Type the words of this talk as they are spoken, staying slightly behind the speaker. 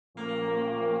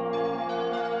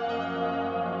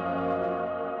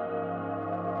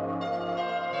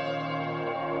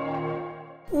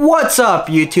What's up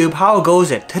YouTube? How goes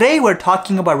it? Today we're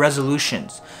talking about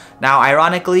resolutions. Now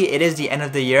ironically it is the end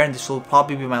of the year and this will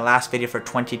probably be my last video for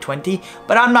 2020,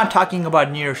 but I'm not talking about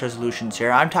New Year's resolutions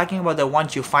here. I'm talking about the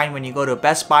ones you find when you go to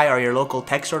Best Buy or your local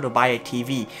tech store to buy a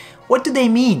TV. What do they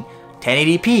mean?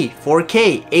 1080p,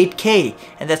 4K, 8K,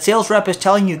 and that sales rep is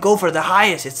telling you go for the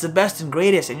highest, it's the best and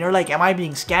greatest, and you're like, am I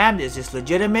being scammed? Is this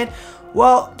legitimate?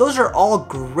 Well, those are all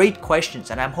great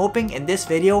questions, and I'm hoping in this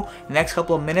video, in the next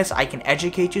couple of minutes, I can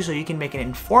educate you so you can make an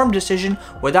informed decision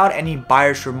without any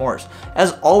buyer's remorse.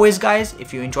 As always guys,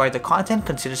 if you enjoy the content,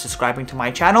 consider subscribing to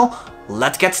my channel.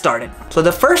 Let's get started. So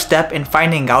the first step in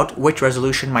finding out which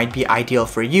resolution might be ideal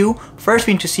for you, first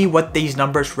we need to see what these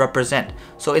numbers represent.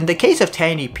 So in the case of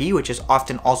 1080p, which is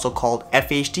often also called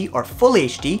FHD or Full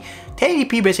HD,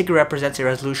 1080p basically represents a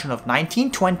resolution of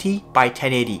 1920 by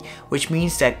 1080, which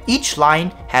means that each line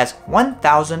has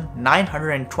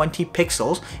 1920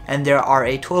 pixels and there are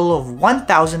a total of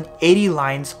 1080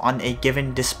 lines on a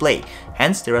given display,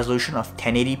 hence the resolution of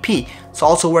 1080p. It's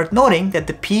also worth noting that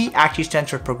the P actually stands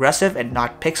for progressive and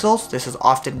not pixels. This is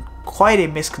often quite a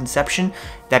misconception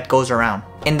that goes around.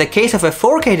 In the case of a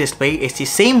 4K display, it's the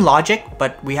same logic,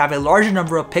 but we have a larger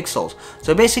number of pixels.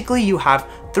 So basically you have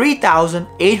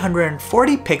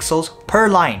 3,840 pixels per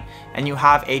line, and you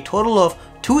have a total of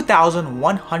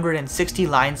 2,160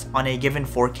 lines on a given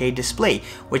 4K display,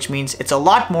 which means it's a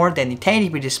lot more than the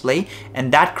 1080p display,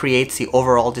 and that creates the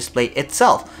overall display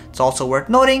itself. It's also worth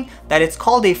noting that it's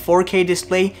called a 4K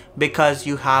display because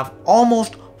you have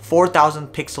almost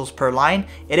 4,000 pixels per line.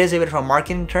 It is a bit of a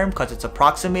marketing term because it's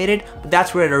approximated, but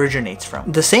that's where it originates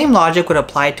from. The same logic would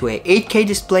apply to a 8K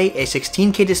display, a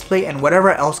 16K display, and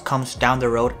whatever else comes down the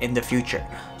road in the future.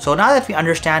 So now that we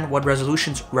understand what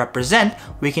resolutions represent,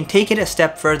 we can take it a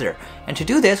step further. And to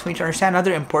do this, we need to understand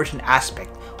another important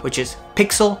aspect, which is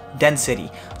pixel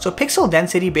density. So pixel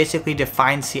density basically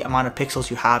defines the amount of pixels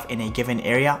you have in a given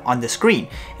area on the screen.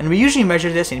 And we usually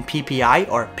measure this in PPI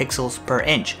or pixels per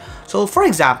inch. So for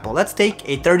example, let's take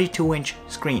a 32-inch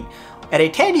screen. At a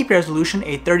 1080p resolution,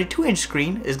 a 32-inch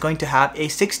screen is going to have a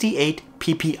 68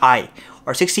 PPI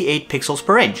or 68 pixels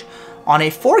per inch. On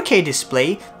a 4K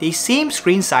display, the same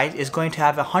screen size is going to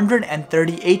have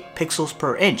 138 pixels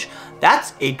per inch.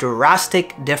 That's a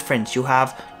drastic difference. You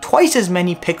have twice as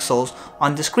many pixels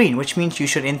on the screen, which means you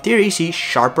should in theory see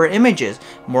sharper images,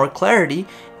 more clarity,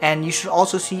 and you should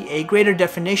also see a greater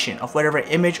definition of whatever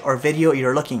image or video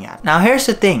you're looking at. Now here's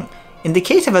the thing. In the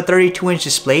case of a 32-inch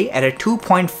display at a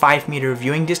 2.5 meter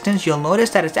viewing distance, you'll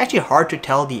notice that it's actually hard to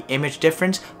tell the image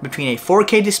difference between a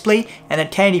 4K display and a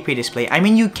 1080p display. I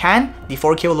mean, you can, the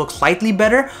 4K will look slightly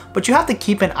better, but you have to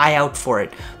keep an eye out for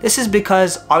it. This is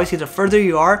because obviously the further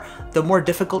you are, the more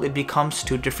difficult it becomes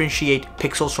to differentiate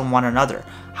pixels from one another.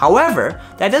 However,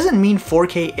 that doesn't mean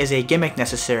 4K is a gimmick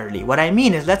necessarily. What I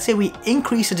mean is, let's say we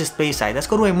increase the display size. Let's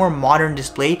go to a more modern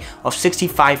display of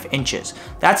 65 inches.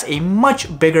 That's a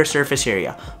much bigger surface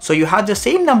area. So you have the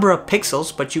same number of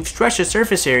pixels, but you've stretched the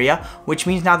surface area, which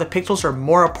means now the pixels are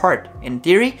more apart. In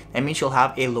theory, that means you'll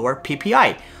have a lower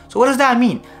PPI. So what does that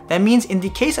mean? That means in the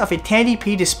case of a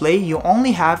 1080p display, you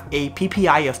only have a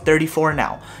PPI of 34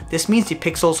 now. This means the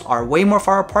pixels are way more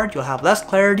far apart, you'll have less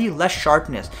clarity, less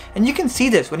sharpness. And you can see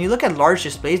this when you look at large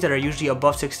displays that are usually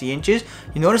above 60 inches,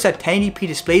 you notice that 1080p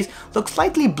displays look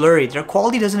slightly blurry. Their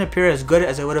quality doesn't appear as good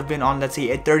as it would have been on, let's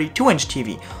say, a 32-inch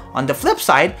TV. On the flip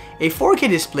side, a 4K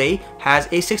display has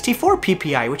a 64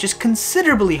 PPI, which is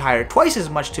considerably higher, twice as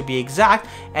much to be exact,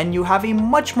 and you have a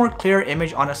much more clear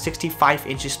image on a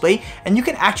 65-inch display, and you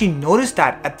can actually notice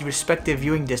that at the respective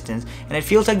viewing distance, and it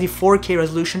feels like the 4K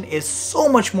resolution is so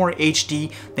much more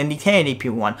HD than the 1080p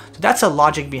one. So that's the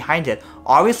logic behind it.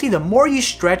 Obviously, the more you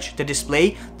stretch the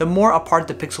display, the more apart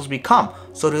the pixels become.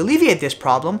 So to alleviate this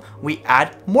problem, we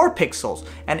add more pixels.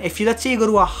 And if you, let's say you go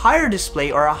to a higher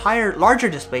display or a larger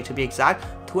display to be exact,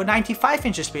 to a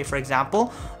 95-inch display for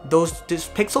example, those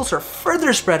pixels are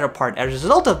further spread apart. As a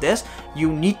result of this,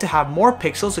 you need to have more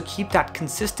pixels to keep that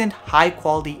consistent high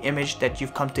quality image that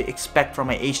you've come to expect from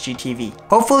a HD TV.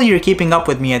 Hopefully you're keeping up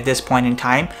with me at this point in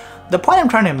time. The point I'm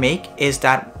trying to make is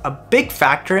that a big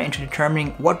factor into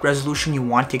determining what resolution you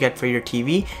want to get for your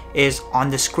TV is on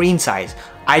the screen size.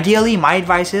 Ideally, my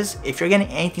advice is if you're getting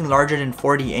anything larger than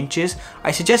 40 inches,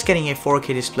 I suggest getting a 4K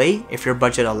display if your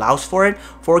budget allows for it.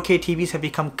 4K TVs have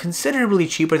become considerably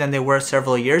cheaper than they were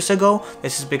several years ago.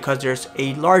 This is because there's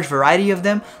a large variety of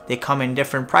them. They come in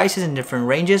different prices and different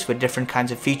ranges with different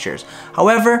kinds of features.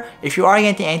 However, if you are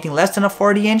getting anything less than a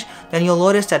 40 inch, then you'll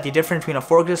notice that the difference between a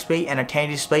 4K display and a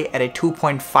 1080 display at a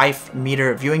 2.5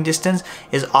 meter viewing viewing distance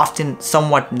is often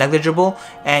somewhat negligible,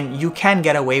 and you can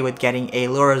get away with getting a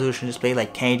lower resolution display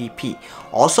like 1080p.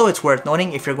 Also, it's worth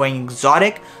noting if you're going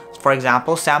exotic, for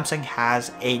example, Samsung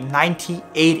has a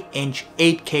 98-inch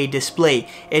 8K display.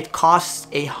 It costs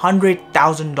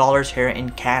 $100,000 here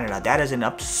in Canada. That is an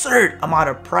absurd amount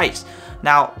of price.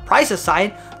 Now, price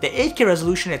aside, the 8K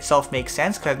resolution itself makes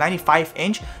sense because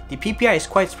 95-inch, the PPI is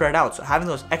quite spread out, so having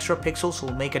those extra pixels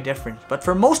will make a difference. But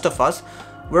for most of us,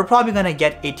 we're probably going to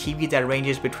get a TV that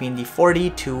ranges between the 40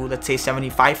 to, let's say,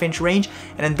 75-inch range,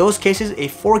 and in those cases a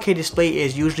 4K display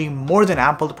is usually more than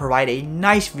ample to provide a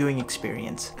nice viewing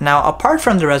experience. Now, apart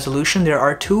from the resolution, there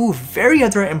are two very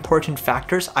other important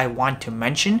factors I want to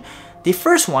mention. The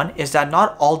first one is that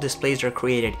not all displays are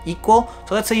created equal.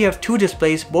 So let's say you have two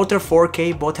displays, both are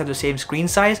 4K, both have the same screen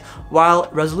size. While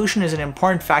resolution is an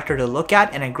important factor to look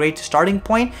at and a great starting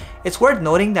point, it's worth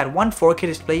noting that one 4K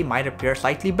display might appear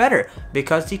slightly better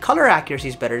because the color accuracy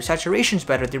is better, the saturation is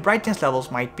better, the brightness levels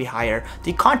might be higher,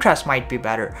 the contrast might be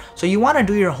better. So you want to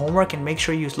do your homework and make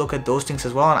sure you look at those things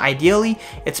as well. And ideally,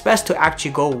 it's best to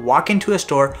actually go walk into a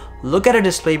store, look at a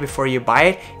display before you buy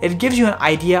it. It gives you an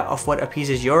idea of what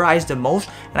appeases your eyes the most,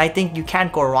 and I think you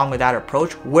can't go wrong with that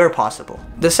approach where possible.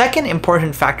 The second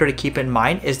important factor to keep in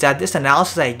mind is that this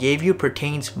analysis I gave you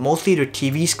pertains mostly to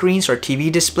TV screens or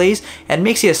TV displays and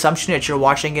makes the assumption that you're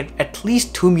watching it at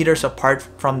least 2 meters apart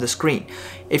from the screen.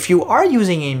 If you are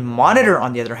using a monitor,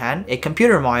 on the other hand, a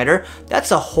computer monitor,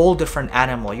 that's a whole different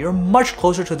animal. You're much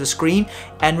closer to the screen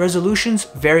and resolutions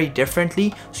vary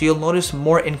differently, so you'll notice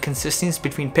more inconsistencies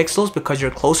between pixels because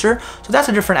you're closer. So that's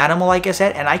a different animal, like I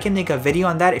said, and I can make a video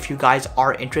on that if you guys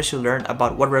are interested to learn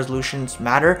about what resolutions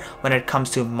matter when it comes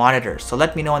to monitors. So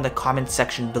let me know in the comments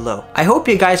section below. I hope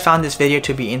you guys found this video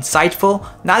to be insightful.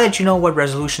 Now that you know what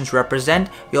resolutions represent,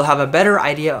 you'll have a better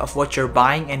idea of what you're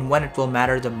buying and when it will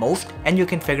matter the most, and you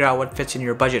can figure out what fits in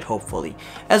your budget, hopefully.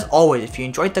 As always, if you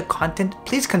enjoyed the content,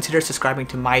 please consider subscribing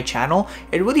to my channel.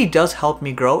 It really does help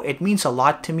me grow. It means a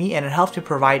lot to me and it helps me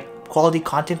provide quality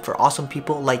content for awesome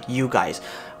people like you guys.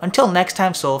 Until next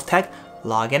time, Soul of Tech,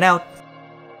 logging out.